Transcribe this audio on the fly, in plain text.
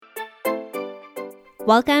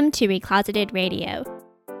Welcome to Recloseted Radio,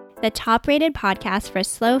 the top-rated podcast for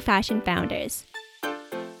slow fashion founders.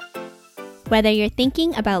 Whether you're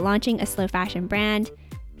thinking about launching a slow fashion brand,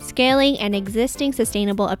 scaling an existing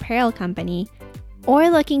sustainable apparel company, or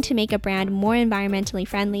looking to make a brand more environmentally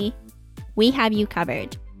friendly, we have you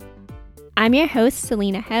covered. I'm your host,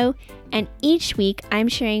 Selena Ho, and each week I'm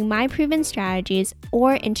sharing my proven strategies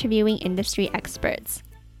or interviewing industry experts.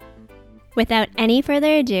 Without any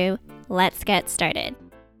further ado, let's get started.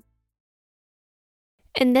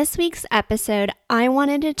 In this week's episode, I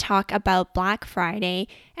wanted to talk about Black Friday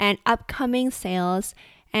and upcoming sales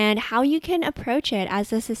and how you can approach it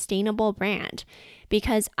as a sustainable brand.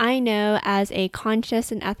 Because I know as a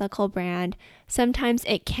conscious and ethical brand, sometimes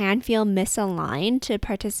it can feel misaligned to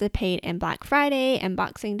participate in Black Friday and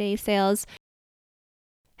Boxing Day sales.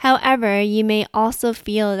 However, you may also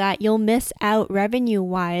feel that you'll miss out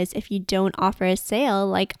revenue-wise if you don't offer a sale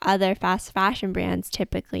like other fast fashion brands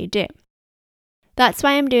typically do. That's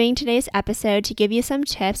why I'm doing today's episode, to give you some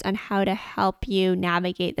tips on how to help you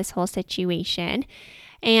navigate this whole situation.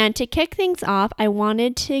 And to kick things off, I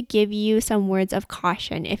wanted to give you some words of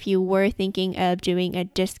caution if you were thinking of doing a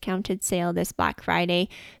discounted sale this Black Friday.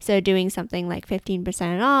 So doing something like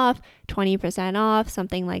 15% off, 20% off,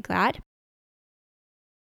 something like that.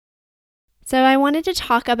 So I wanted to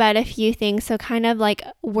talk about a few things, so kind of like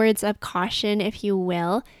words of caution, if you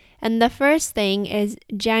will. And the first thing is,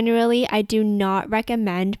 generally, I do not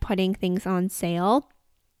recommend putting things on sale.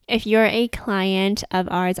 If you're a client of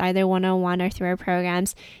ours, either one-on-one or through our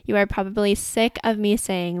programs, you are probably sick of me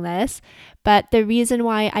saying this. But the reason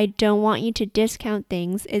why I don't want you to discount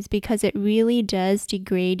things is because it really does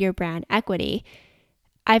degrade your brand equity.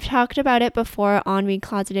 I've talked about it before on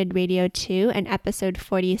Recloseted Radio 2 and episode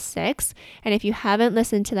 46. And if you haven't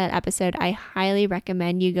listened to that episode, I highly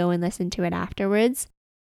recommend you go and listen to it afterwards.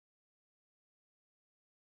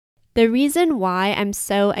 The reason why I'm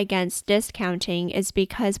so against discounting is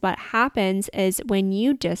because what happens is when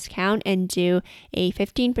you discount and do a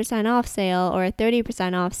 15% off sale or a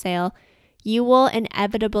 30% off sale, you will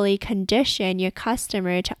inevitably condition your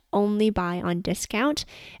customer to only buy on discount.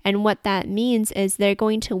 And what that means is they're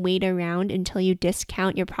going to wait around until you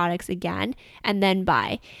discount your products again and then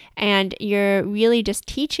buy. And you're really just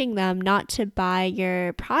teaching them not to buy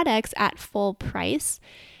your products at full price.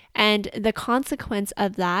 And the consequence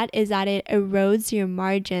of that is that it erodes your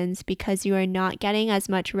margins because you are not getting as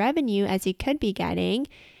much revenue as you could be getting,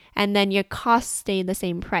 and then your costs stay the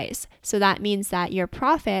same price. So that means that your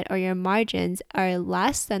profit or your margins are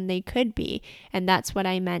less than they could be, and that's what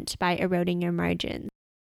I meant by eroding your margins.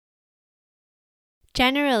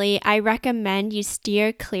 Generally, I recommend you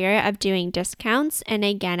steer clear of doing discounts, and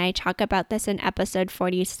again, I talk about this in episode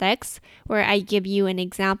 46, where I give you an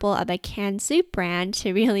example of a canned soup brand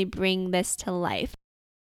to really bring this to life.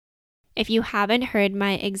 If you haven't heard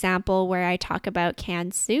my example where I talk about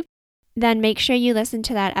canned soup, then make sure you listen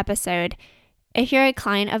to that episode. If you're a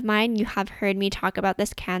client of mine, you have heard me talk about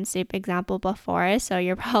this canned soup example before, so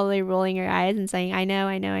you're probably rolling your eyes and saying, I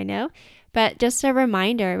know. But just a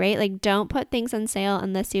reminder, right? Like, don't put things on sale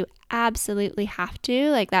unless you absolutely have to.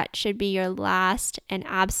 Like, that should be your last and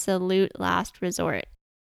absolute last resort.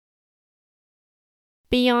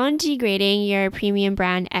 Beyond degrading your premium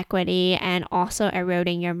brand equity and also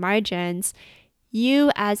eroding your margins,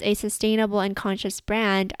 you as a sustainable and conscious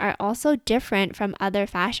brand are also different from other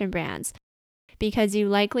fashion brands because you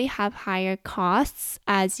likely have higher costs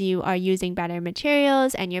as you are using better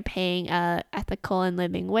materials and you're paying a ethical and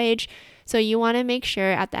living wage. So you want to make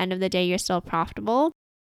sure at the end of the day you're still profitable.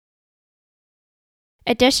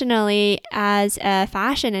 Additionally, as a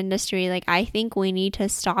fashion industry, I think we need to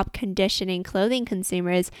stop conditioning clothing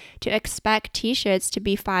consumers to expect t-shirts to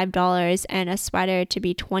be $5 and a sweater to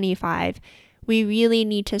be $25. We really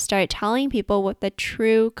need to start telling people what the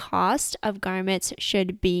true cost of garments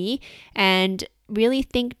should be and really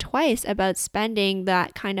think twice about spending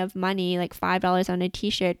that kind of money, like $5 on a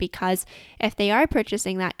t-shirt, because if they are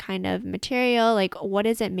purchasing that kind of material, what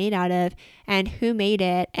is it made out of and who made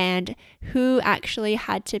it and who actually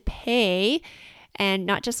had to pay, and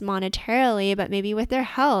not just monetarily, but maybe with their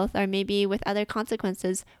health or maybe with other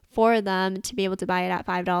consequences for them to be able to buy it at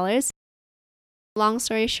 $5. Long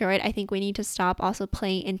story short, I think we need to stop also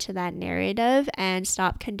playing into that narrative and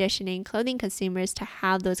stop conditioning clothing consumers to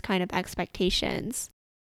have those kind of expectations.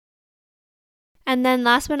 And then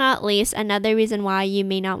last but not least, another reason why you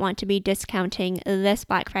may not want to be discounting this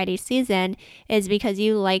Black Friday season is because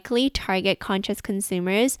you likely target conscious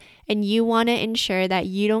consumers and you want to ensure that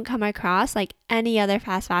you don't come across like any other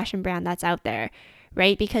fast fashion brand that's out there,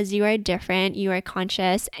 right? Because you are different, you are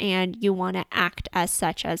conscious, and you want to act as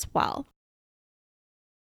such as well.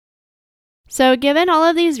 So, given all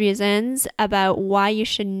of these reasons about why you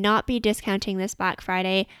should not be discounting this Black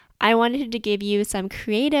Friday, I wanted to give you some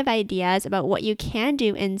creative ideas about what you can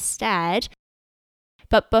do instead.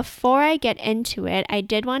 But before I get into it, I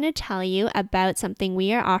did want to tell you about something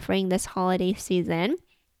we are offering this holiday season.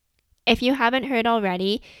 If you haven't heard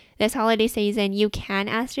already, this holiday season, you can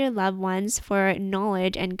ask your loved ones for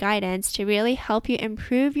knowledge and guidance to really help you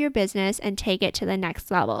improve your business and take it to the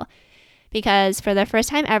next level. Because for the first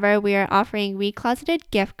time ever, we are offering Recloseted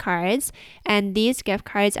gift cards, and these gift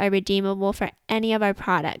cards are redeemable for any of our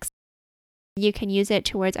products. You can use it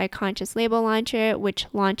towards our Conscious Label Launcher, which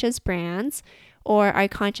launches brands, or our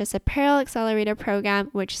Conscious Apparel Accelerator program,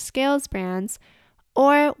 which scales brands,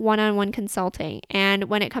 or one-on-one consulting. And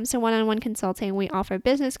when it comes to one-on-one consulting, we offer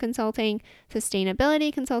business consulting,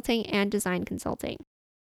 sustainability consulting, and design consulting.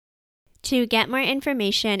 To get more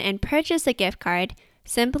information and purchase a gift card,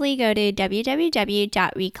 simply go to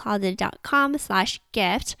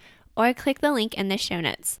www.recloseted.com/gift or click the link in the show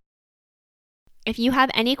notes. If you have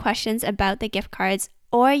any questions about the gift cards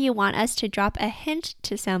or you want us to drop a hint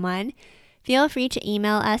to someone, feel free to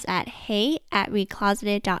email us at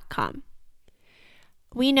hey@recloseted.com.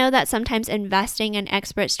 We know that sometimes investing in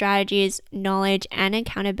expert strategies, knowledge, and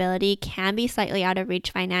accountability can be slightly out of reach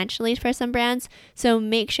financially for some brands, so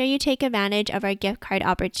make sure you take advantage of our gift card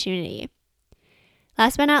opportunity.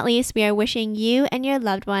 Last but not least, we are wishing you and your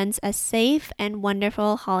loved ones a safe and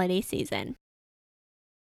wonderful holiday season.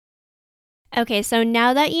 Okay, so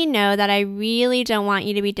now that you know that I really don't want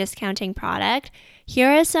you to be discounting product, here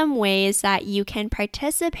are some ways that you can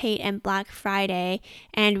participate in Black Friday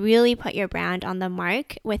and really put your brand on the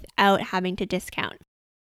mark without having to discount.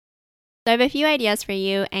 So I have a few ideas for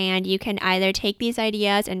you, and you can either take these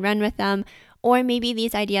ideas and run with them, or maybe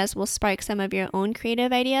these ideas will spark some of your own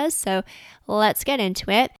creative ideas. So let's get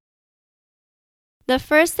into it. The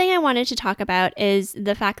first thing I wanted to talk about is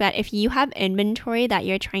the fact that if you have inventory that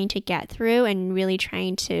you're trying to get through and really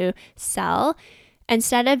trying to sell,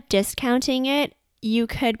 instead of discounting it, you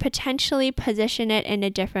could potentially position it in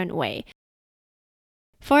a different way.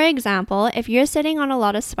 For example, if you're sitting on a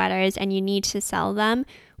lot of sweaters and you need to sell them,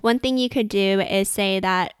 one thing you could do is say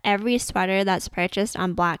that every sweater that's purchased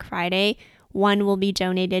on Black Friday, one will be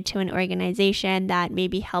donated to an organization that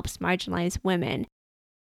maybe helps marginalized women.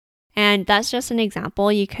 And that's just an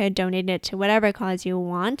example. You could donate it to whatever cause you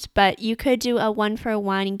want, but you could do a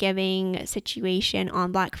one-for-one giving situation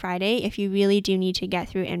on Black Friday if you really do need to get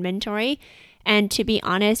through inventory. And to be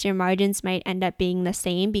honest, your margins might end up being the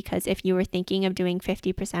same, because if you were thinking of doing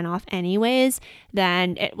 50% off anyways,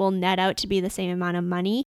 then it will net out to be the same amount of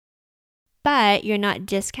money. But you're not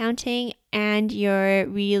discounting, and you're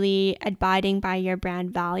really abiding by your brand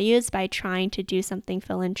values by trying to do something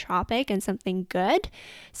philanthropic and something good.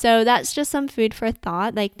 So that's just some food for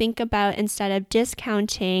thought. Like, think about, instead of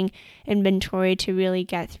discounting inventory to really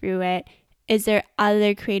get through it, is there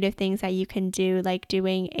other creative things that you can do, like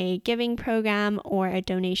doing a giving program or a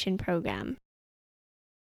donation program?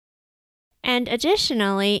 And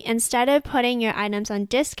additionally, instead of putting your items on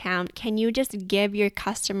discount, can you just give your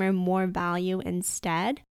customer more value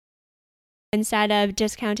instead? Instead of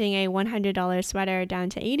discounting a $100 sweater down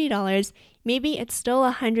to $80, maybe it's still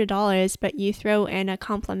 $100, but you throw in a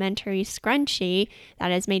complimentary scrunchie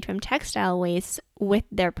that is made from textile waste with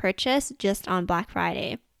their purchase just on Black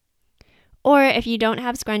Friday. Or if you don't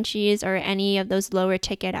have scrunchies or any of those lower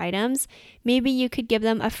ticket items, maybe you could give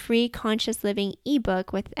them a free Conscious Living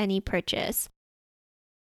ebook with any purchase.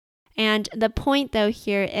 And the point though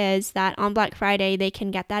here is that on Black Friday, they can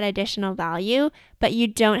get that additional value, but you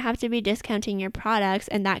don't have to be discounting your products,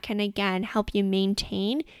 and that can again help you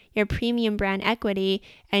maintain your premium brand equity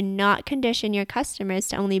and not condition your customers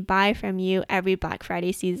to only buy from you every Black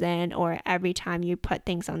Friday season or every time you put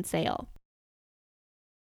things on sale.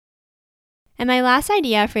 And my last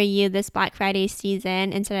idea for you this Black Friday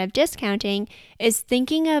season, instead of discounting, is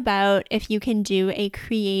thinking about if you can do a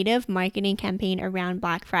creative marketing campaign around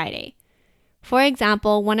Black Friday. For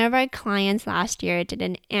example, one of our clients last year did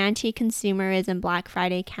an anti-consumerism Black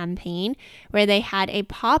Friday campaign where they had a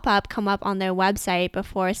pop-up come up on their website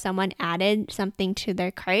before someone added something to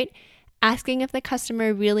their cart, asking if the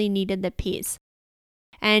customer really needed the piece.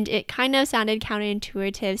 And it kind of sounded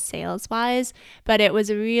counterintuitive sales-wise, but it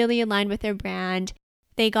was really aligned with their brand.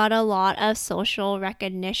 They got a lot of social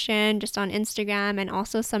recognition just on Instagram and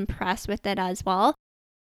also some press with it as well.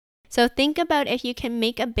 So think about if you can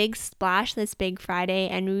make a big splash this big Friday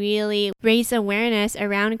and really raise awareness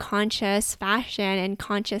around conscious fashion and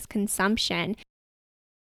conscious consumption.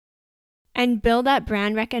 and build that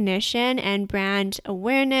brand recognition and brand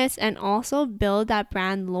awareness, and also build that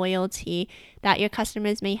brand loyalty that your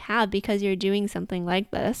customers may have because you're doing something like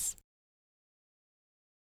this.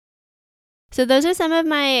 So those are some of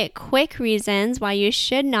my quick reasons why you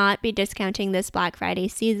should not be discounting this Black Friday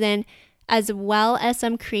season, as well as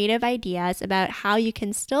some creative ideas about how you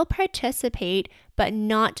can still participate but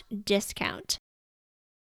not discount.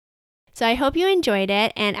 So I hope you enjoyed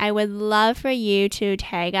it, and I would love for you to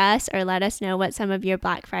tag us or let us know what some of your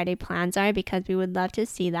Black Friday plans are, because we would love to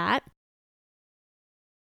see that.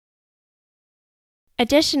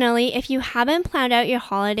 Additionally, if you haven't planned out your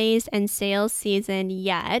holidays and sales season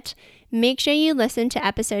yet, make sure you listen to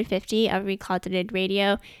episode 50 of Recloseted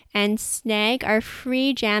Radio and snag our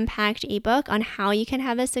free jam-packed ebook on how you can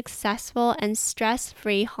have a successful and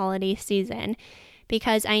stress-free holiday season.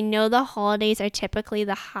 Because I know the holidays are typically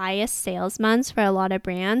the highest sales months for a lot of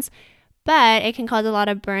brands, but it can cause a lot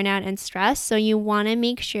of burnout and stress. So you want to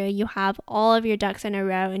make sure you have all of your ducks in a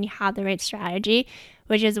row and you have the right strategy,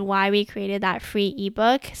 which is why we created that free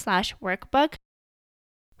ebook/workbook.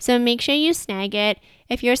 So make sure you snag it.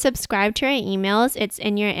 If you're subscribed to our emails, it's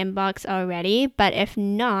in your inbox already. But if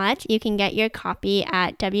not, you can get your copy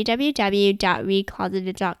at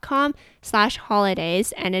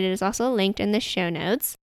www.recloseted.com/holidays, and it is also linked in the show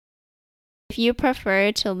notes. If you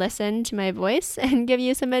prefer to listen to my voice and give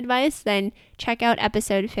you some advice, then check out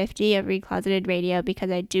episode 50 of Recloseted Radio, because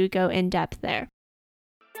I do go in depth there.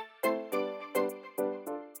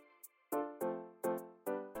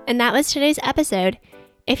 And that was today's episode.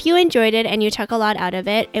 If you enjoyed it and you took a lot out of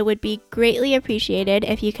it, it would be greatly appreciated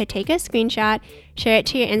if you could take a screenshot, share it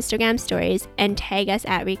to your Instagram stories, and tag us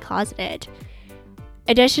at Recloseted.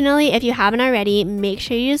 Additionally, if you haven't already, make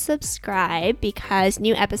sure you subscribe, because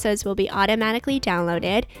new episodes will be automatically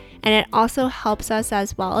downloaded, and it also helps us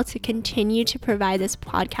as well to continue to provide this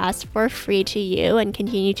podcast for free to you and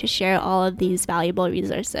continue to share all of these valuable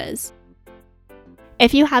resources.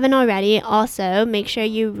 If you haven't already, also make sure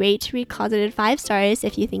you rate Recloseted 5 stars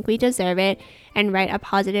if you think we deserve it, and write a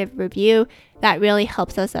positive review. That really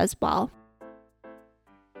helps us as well.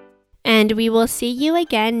 And we will see you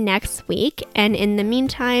again next week. And in the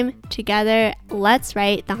meantime, together, let's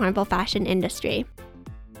right the harmful fashion industry.